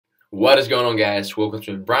What is going on, guys? Welcome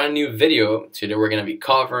to a brand new video. Today we're going to be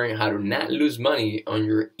covering how to not lose money on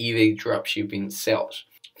your eBay dropshipping sales.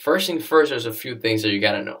 First thing first, there's a few things that you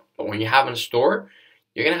got to know. But when you have a store,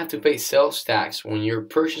 you're going to have to pay sales tax when you're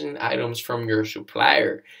purchasing items from your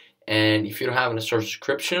supplier. And if you don't have a store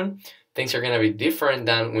subscription, things are going to be different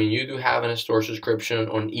than when you do have a store subscription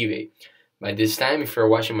on eBay. By this time, if you're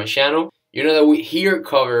watching my channel, you know that we here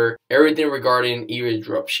cover everything regarding eBay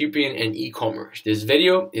dropshipping and e-commerce. This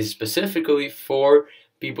video is specifically for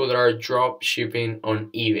people that are dropshipping on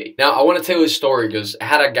eBay. Now, I want to tell you a story because I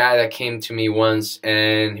had a guy that came to me once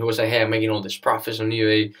and he was like, hey, I'm making all this profits on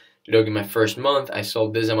eBay. Look, in my first month, I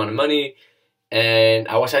sold this amount of money. And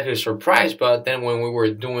I was actually surprised, but then when we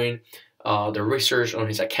were doing the research on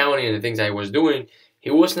his accounting and the things I was doing, he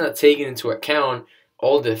was not taking into account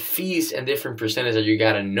all the fees and different percentages that you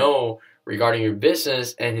gotta know regarding your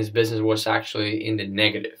business, and his business was actually in the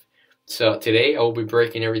negative. So today I will be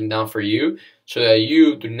breaking everything down for you so that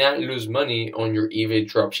you do not lose money on your eBay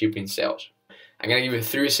dropshipping sales. I'm gonna give you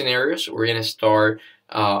 3 scenarios. We're gonna start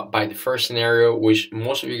by the first scenario, which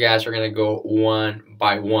most of you guys are gonna go one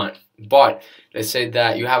by one. But let's say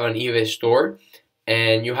that you have an eBay store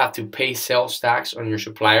and you have to pay sales tax on your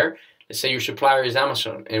supplier. Let's say your supplier is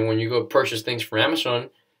Amazon, and when you go purchase things from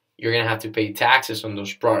Amazon, you're going to have to pay taxes on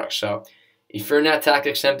those products. So if you're not tax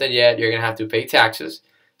exempted yet, you're going to have to pay taxes.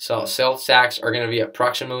 So sales tax are going to be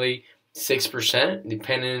approximately 6%,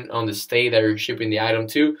 depending on the state that you're shipping the item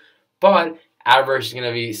to. But average is going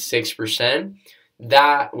to be 6%.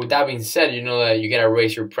 With that being said, you know that you got to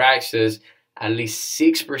raise your prices at least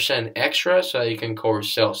 6% extra so that you can cover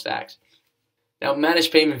sales tax. Now,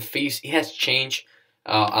 managed payment fees, it has changed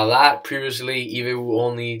a lot. Previously, eBay will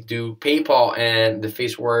only do PayPal, and the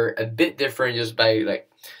fees were a bit different, just by like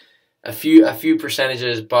a few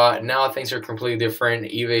percentages. But now things are completely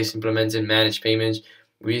different. eBay is implementing managed payments,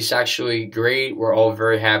 which is actually great. We're all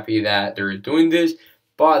very happy that they're doing this.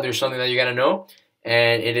 But there's something that you gotta know,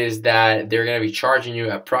 and it is that they're gonna be charging you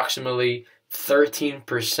approximately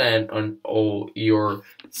 13% on all your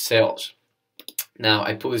sales. Now,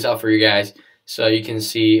 I pulled this out for you guys. So you can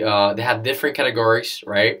see they have different categories,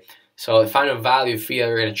 right? So the final value fee that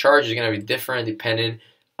they're going to charge is going to be different depending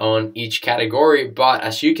on each category. But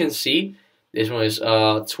as you can see, this one is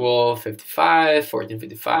 $12.55,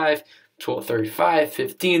 $14.55, $12.35,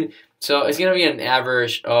 $15. So it's going to be an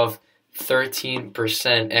average of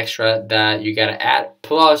 13% extra that you got to add,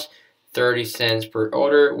 plus 30 cents per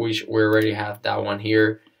order, which we already have that one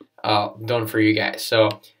here done for you guys. So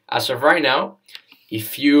as of right now,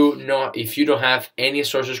 if you don't have any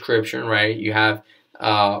store subscription, right, you have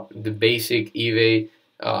the basic eBay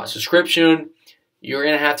subscription, you're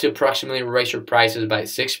gonna have to approximately raise your prices by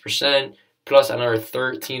 6% plus another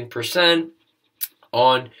 13%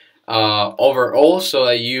 on overall, so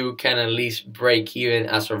that you can at least break even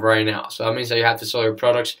as of right now. So that means that you have to sell your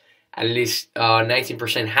products at least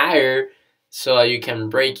 19% higher so that you can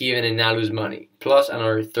break even and not lose money, plus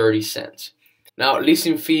another 30 cents. Now,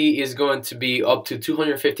 listing fee is going to be up to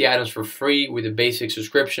 250 items for free with a basic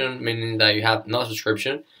subscription, meaning that you have no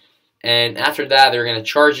subscription. And after that, they're going to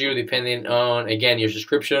charge you depending on, again, your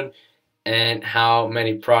subscription and how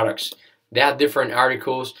many products. They have different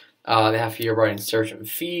articles. They have here about insertion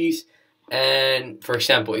fees. And for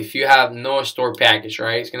example, if you have no store package,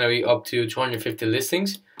 right, it's going to be up to 250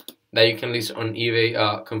 listings that you can list on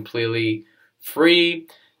eBay completely free.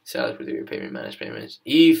 Sales with your payment, managed payments.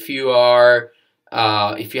 If you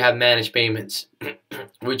have managed payments,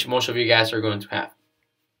 which most of you guys are going to have.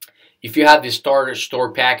 If you have the starter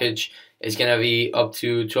store package, it's going to be up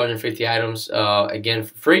to 250 items, again,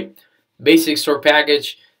 for free. Basic store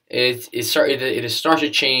package, it starts to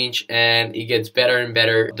change, and it gets better and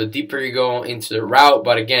better the deeper you go into the route.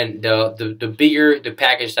 But again, the bigger the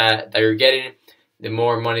package that you're getting, the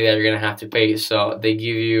more money that you're going to have to pay. So they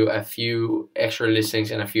give you a few extra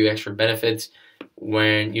listings and a few extra benefits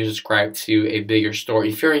when you subscribe to a bigger store.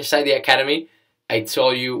 If you're inside the academy, I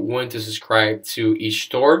tell you when to subscribe to each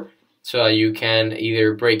store so that you can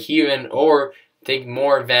either break even or take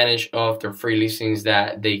more advantage of the free listings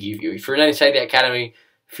that they give you. If you're not inside the academy,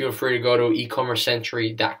 feel free to go to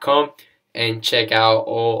ECOMMERCEcentury.com and check out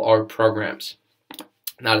all our programs.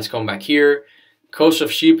 Now let's come back here. Cost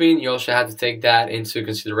of shipping, you also have to take that into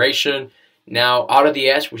consideration. Now,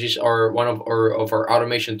 AutoDS, which is one of our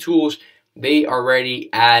automation tools, they already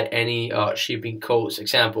add any shipping codes.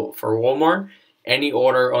 Example, for Walmart, any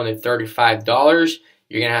order under $35,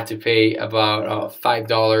 you're going to have to pay about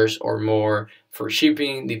 $5 or more for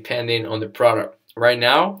shipping, depending on the product. Right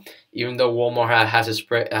now, even though Walmart has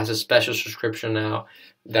a special subscription now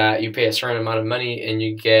that you pay a certain amount of money and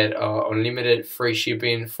you get unlimited free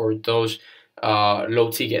shipping for those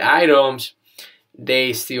low ticket items.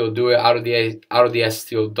 They still do it. AutoDS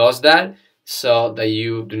still does that so that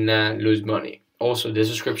you do not lose money. Also, the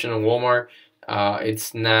subscription on Walmart,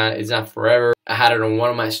 it's not forever. I had it on one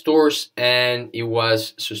of my stores and it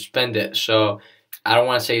was suspended. So I don't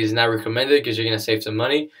want to say it's not recommended because you're gonna save some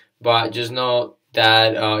money, but just know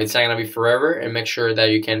that it's not gonna be forever, and make sure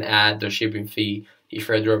that you can add the shipping fee if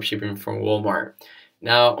you're drop shipping from Walmart.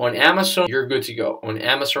 Now on Amazon, you're good to go. On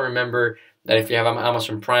Amazon, remember that if you have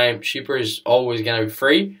Amazon Prime, shipper is always gonna be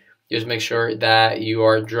free. Just make sure that you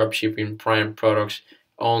are drop shipping Prime products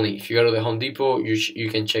only. If you go to the Home Depot, you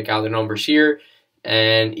can check out the numbers here,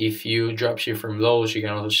 and if you drop ship from Lowe's, you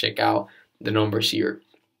can also check out the numbers here.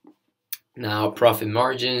 Now profit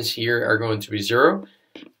margins here are going to be 0,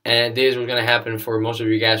 and this is what's going to happen for most of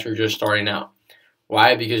you guys who are just starting out.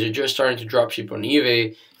 Why? Because you're just starting to drop ship on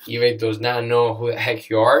eBay. eBay does not know who the heck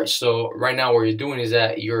you are. So right now what you're doing is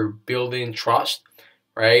that you're building trust,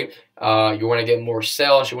 right? You want to get more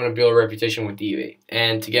sales. You want to build a reputation with eBay.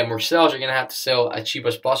 And to get more sales, you're going to have to sell as cheap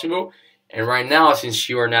as possible. And right now, since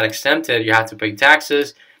you are not exempted, you have to pay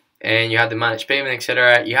taxes and you have to manage payment,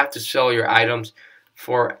 etc. You have to sell your items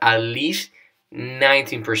for at least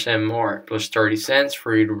 19% more plus 30 cents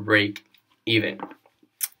for you to break even.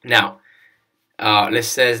 Now, let's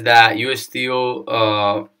say that you still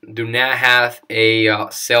do not have a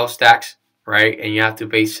sales tax, right? And you have to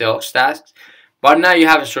pay sales tax, but now you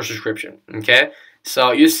have a store subscription, okay?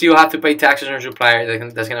 So you still have to pay taxes on your supplier.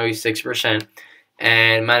 That's going to be 6%.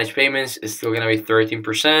 And managed payments is still going to be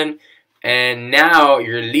 13%. And now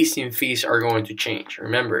your leasing fees are going to change.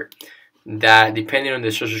 Remember that depending on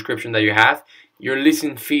the store subscription that you have, your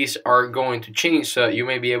leasing fees are going to change. So you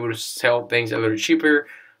may be able to sell things a little cheaper,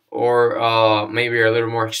 or maybe a little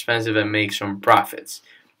more expensive and make some profits.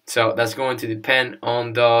 So that's going to depend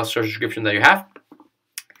on the store subscription that you have.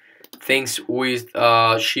 Things with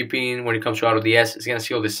shipping when it comes to AutoDS is going to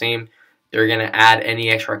still the same. They're going to add any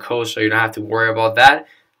extra cost, so you don't have to worry about that.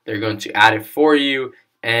 They're going to add it for you,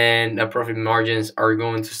 and the profit margins are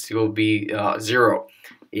going to still be 0.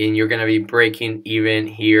 And you're going to be breaking even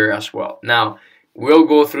here as well. Now, we'll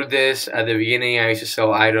go through this at the beginning. I used to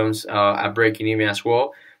sell items at breaking even as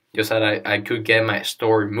well, just that I could get my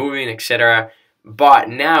store moving, etc. But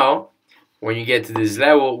now, when you get to this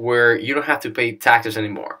level where you don't have to pay taxes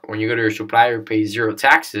anymore, when you go to your supplier, you pay 0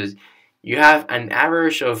 taxes, you have an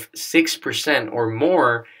average of 6% or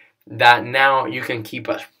more that now you can keep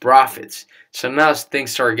as profits. So now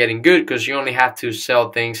things start getting good because you only have to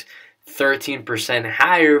sell things 13%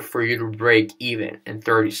 higher for you to break even and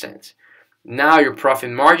 30 cents. Now your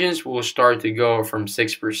profit margins will start to go from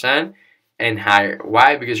 6% and higher.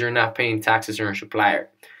 Why? Because you're not paying taxes on your supplier.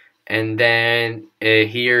 And then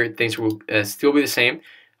here things will still be the same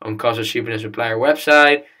on cost of shipping and supplier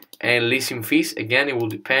website and leasing fees. Again, it will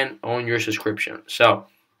depend on your subscription. So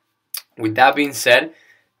with that being said,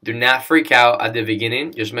 do not freak out at the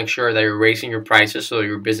beginning. Just make sure that you're raising your prices so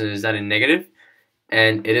your business is not in negative.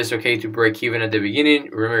 And it is okay to break even at the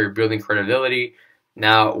beginning. Remember, you're building credibility.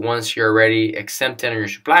 Now, once you're already exempted on your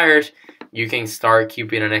suppliers, you can start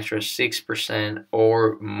keeping an extra 6%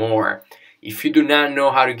 or more. If you do not know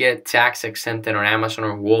how to get tax exempted on Amazon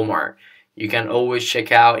or Walmart, you can always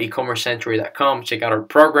check out ECOMMERCEcentury.com, check out our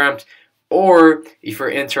programs, or if you're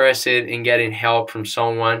interested in getting help from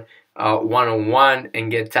someone one-on-one and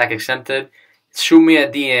get tax exempted, shoot me a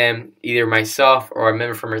DM. Either myself or a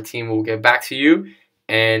member from our team will get back to you,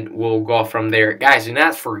 and we'll go from there. Guys, do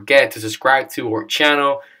not forget to subscribe to our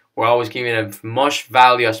channel. We're always giving as much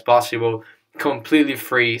value as possible, completely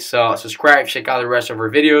free. So subscribe, check out the rest of our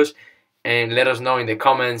videos, and let us know in the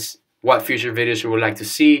comments what future videos you would like to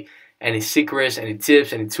see, any secrets, any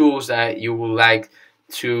tips, any tools that you would like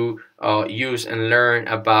to use and learn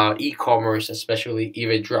about e-commerce, especially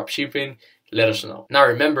eBay dropshipping. Let us know. Now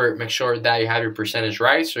remember, make sure that you have your percentage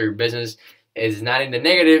right so your business is not in the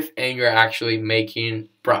negative and you're actually making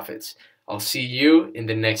profits. I'll see you in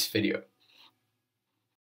the next video.